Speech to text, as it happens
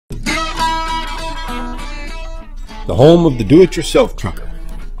the home of the do-it-yourself trucker.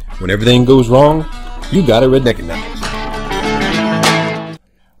 When everything goes wrong, you got a Redneckanize.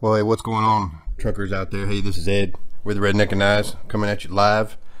 Well, hey, what's going on, truckers out there? Hey, this is Ed with Redneckanize, coming at you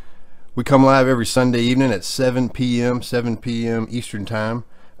live. We come live every Sunday evening at 7 p.m. Eastern Time.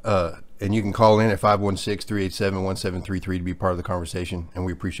 And you can call in at 516-387-1733 to be part of the conversation, and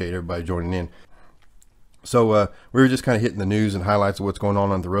we appreciate everybody joining in. So we were just kind of hitting the news and highlights of what's going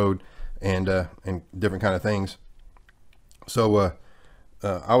on the road and different kind of things. So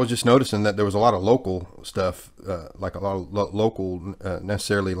I was just noticing that there was a lot of local stuff, like a lot of local,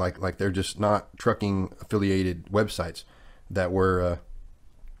 necessarily like they're just not trucking affiliated websites that were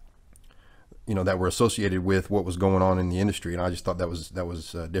that were associated with what was going on in the industry, and I just thought that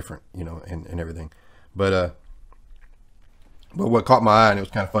was different, and everything. But what caught my eye, and it was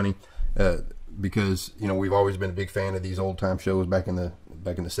kind of funny, because we've always been a big fan of these old time shows back in the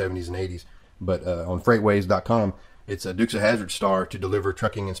 70s and 80s. But on freightways.com, it's a Dukes of Hazzard star to deliver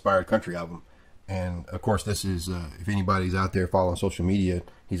trucking inspired country album. And of course, this is if anybody's out there following social media,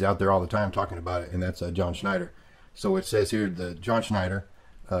 he's out there all the time talking about it, and that's John Schneider. So it says here, the John Schneider,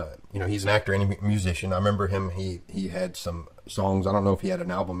 he's an actor and a musician. I remember him. He had some songs. I don't know if he had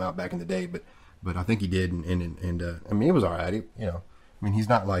an album out back in the day, but I think he did. And I mean, it was all right. He's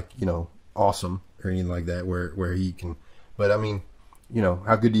not like, awesome or anything like that where he can, but I mean,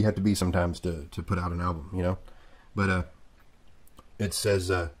 how good do you have to be sometimes to put out an album, but it says,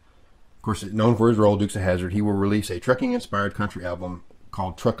 of course, known for his role, Dukes of Hazzard, he will release a trucking inspired country album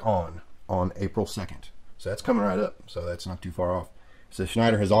called Truck On April 2nd. So that's coming right up. So that's not too far off. So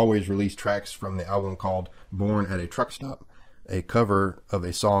Schneider has always released tracks from the album called Born at a Truck Stop, a cover of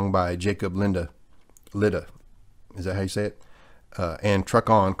a song by Jacob Lidda. Is that how you say it? And Truck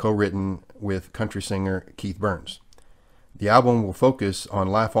On, co-written with country singer Keith Burns. The album will focus on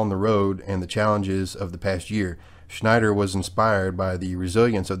life on the road and the challenges of the past year. Schneider was inspired by the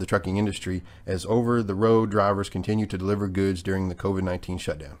resilience of the trucking industry as over-the-road drivers continue to deliver goods during the COVID-19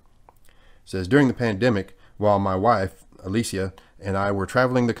 shutdown. It says, during the pandemic, while my wife, Alicia, and I were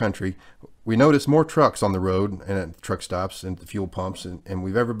traveling the country, we noticed more trucks on the road and at truck stops and fuel pumps and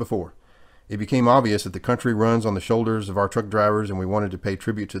we've ever before. It became obvious that the country runs on the shoulders of our truck drivers, and we wanted to pay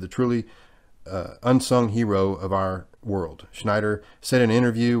tribute to the truly unsung hero of our world, Schneider said in an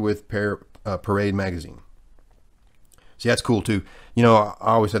interview with Parade magazine. See, that's cool too. I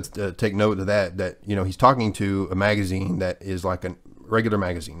always have to take note of that he's talking to a magazine that is like a regular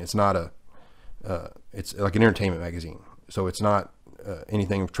magazine. It's not it's like an entertainment magazine. So it's not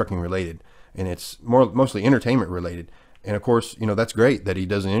anything trucking related, and it's mostly entertainment related. And of course, that's great that he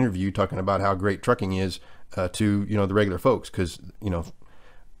does an interview talking about how great trucking is to, the regular folks. Cause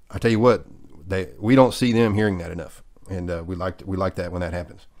I tell you what, we don't see them hearing that enough. And we like that when that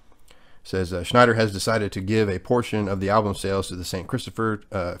happens. It says Schneider has decided to give a portion of the album sales to the St. Christopher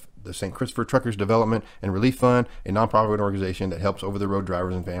Truckers Development and Relief Fund, a nonprofit organization that helps over-the-road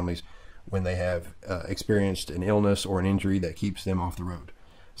drivers and families when they have experienced an illness or an injury that keeps them off the road.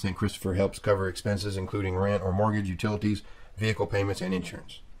 St. Christopher helps cover expenses including rent or mortgage, utilities, vehicle payments, and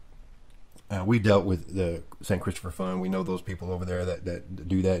insurance. We dealt with the St. Christopher Fund. We know those people over there that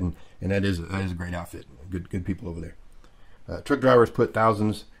do that, and that is a great outfit. Good people over there. Truck drivers put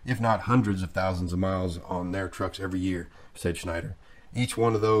thousands, if not hundreds of thousands of miles on their trucks every year, said Schneider. Each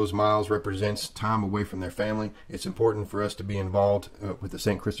one of those miles represents time away from their family. It's important for us to be involved with the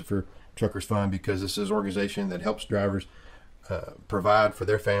St. Christopher Truckers Fund because this is an organization that helps drivers provide for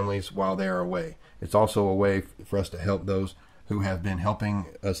their families while they are away. It's also a way for us to help those who have been helping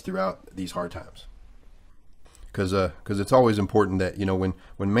us throughout these hard times. Because it's always important that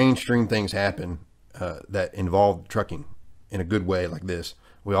when mainstream things happen that involve trucking in a good way like this,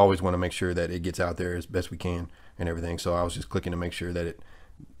 we always want to make sure that it gets out there as best we can and everything. So I was just clicking to make sure that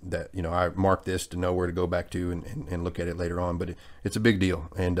I marked this to know where to go back to and look at it later on. But it's a big deal,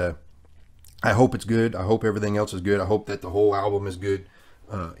 and I hope it's good. I hope everything else is good. I hope that the whole album is good.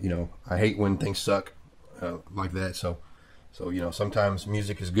 I hate when things suck like that. So sometimes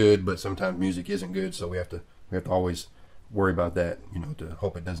music is good, but sometimes music isn't good. So we have to always worry about that. To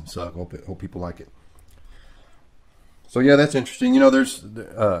hope it doesn't suck. Hope people like it. So yeah, that's interesting. There's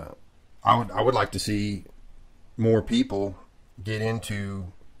I would like to see more people get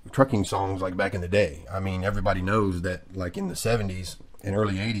into trucking songs like back in the day. I mean, everybody knows that like in the 70s and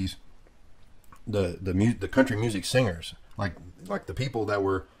early 80s, the country music singers, like the people that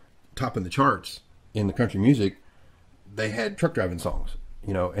were topping the charts in the country music, they had truck driving songs,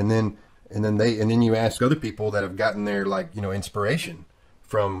 and then you ask other people that have gotten their inspiration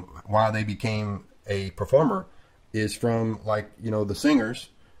from why they became a performer is from the singers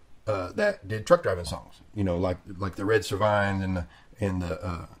that did truck driving songs. You know, like the Red Servine and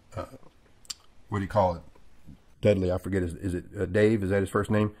the what do you call it? Dudley, I forget. Is it Dave? Is that his first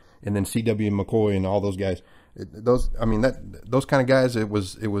name? And then C.W. McCoy and all those guys. Those kind of guys. It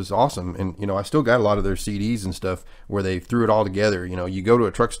was awesome. And you know, I still got a lot of their CDs and stuff where they threw it all together. You know, you go to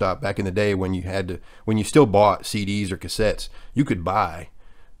a truck stop back in the day when you still bought CDs or cassettes, you could buy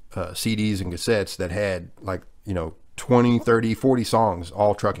CDs and cassettes that had, like, you know, 20, 30, 40 songs,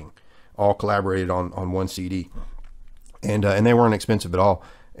 all trucking, all collaborated on one CD. And they weren't expensive at all.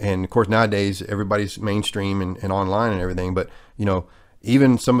 And of course, nowadays, everybody's mainstream and online and everything. But, you know,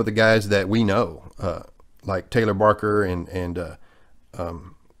 even some of the guys that we know, like Taylor Barker and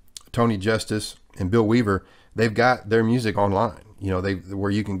Tony Justice and Bill Weaver, they've got their music online. You know,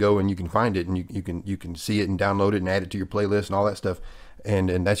 where you can go and you can find it, and you can see it and download it and add it to your playlist and all that stuff. And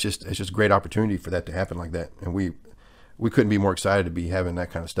it's just a great opportunity for that to happen like that. And we couldn't be more excited to be having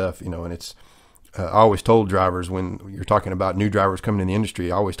that kind of stuff, you know. And it's, I always told drivers, when you're talking about new drivers coming in the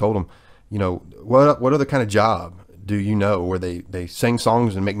industry, I always told them, you know, what other kind of job do you know where they sing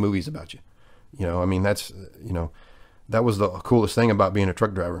songs and make movies about you? You know, I mean, that's, you know, that was the coolest thing about being a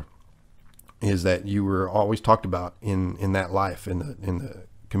truck driver, is that you were always talked about in that life, in the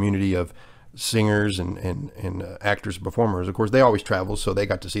community of singers and actors, performers. Of course, they always traveled, so they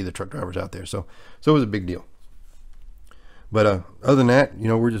got to see the truck drivers out there. So it was a big deal. But other than that, you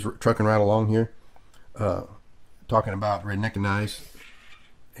know, we're just trucking right along here, talking about Redneckanize.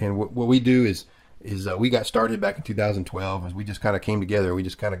 And what we do is we got started back in 2012, as we just kind of came together. We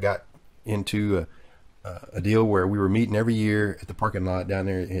just kind of got into a deal where we were meeting every year at the parking lot down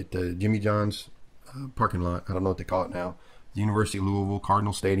there at Jimmy John's parking lot. I don't know what they call it now. The University of Louisville,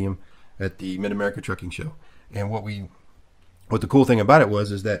 Cardinal Stadium, at the Mid-America Trucking Show. And what the cool thing about it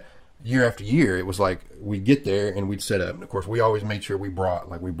is that year after year, it was like we'd get there and we'd set up. And of course, we always made sure we brought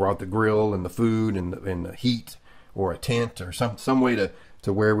the grill and the food and the heat, or a tent, or some way to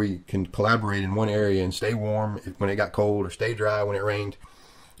where we can collaborate in one area and stay warm when it got cold, or stay dry when it rained,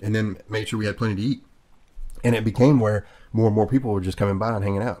 and then made sure we had plenty to eat. And it became where more and more people were just coming by and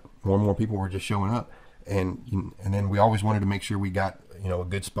hanging out. More and more people were just showing up. And then we always wanted to make sure we got, you know, a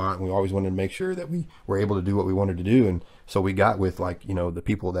good spot, and we always wanted to make sure that we were able to do what we wanted to do. And so we got with, like, you know, the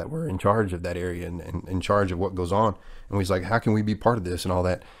people that were in charge of that area and in charge of what goes on. And we was like, how can we be part of this and all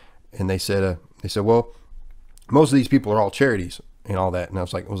that? And they said, well, most of these people are all charities and all that. And I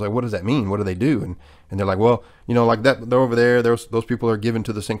was like, what does that mean? What do they do? And they're like, well, you know, like that, they're over there. Those people are given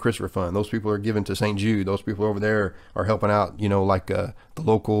to the St. Christopher Fund. Those people are given to St. Jude. Those people over there are helping out, you know, like the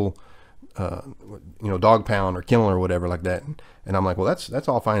local, you know, dog pound or kennel or whatever like that. And I'm like, well, that's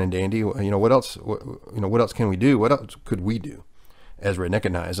all fine and dandy. You know, what else can we do? What else could we do as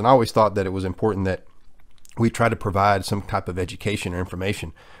Redneckanize? And I always thought that it was important that we try to provide some type of education or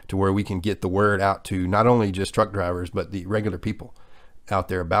information to where we can get the word out to not only just truck drivers, but the regular people out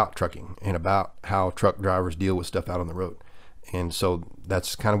there about trucking and about how truck drivers deal with stuff out on the road. And so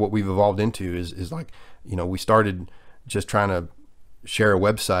that's kind of what we've evolved into, is like, you know, we started just trying to share a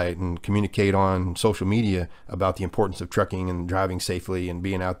website and communicate on social media about the importance of trucking and driving safely and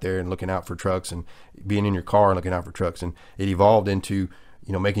being out there and looking out for trucks and being in your car and looking out for trucks. And it evolved into,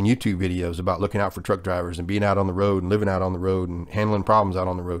 you know, making YouTube videos about looking out for truck drivers and being out on the road and living out on the road and handling problems out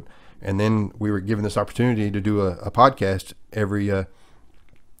on the road. And then we were given this opportunity to do a podcast every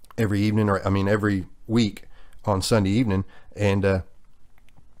evening, or every week on Sunday evening. And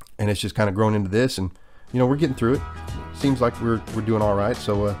it's just kind of grown into this, and, you know, we're getting through it. Seems like we're doing all right.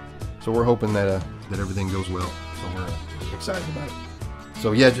 So we're hoping that everything goes well. So we're excited about it.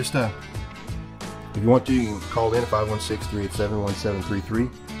 So yeah, just if you want to, you can call in at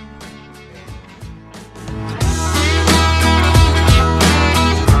 516-387-1733.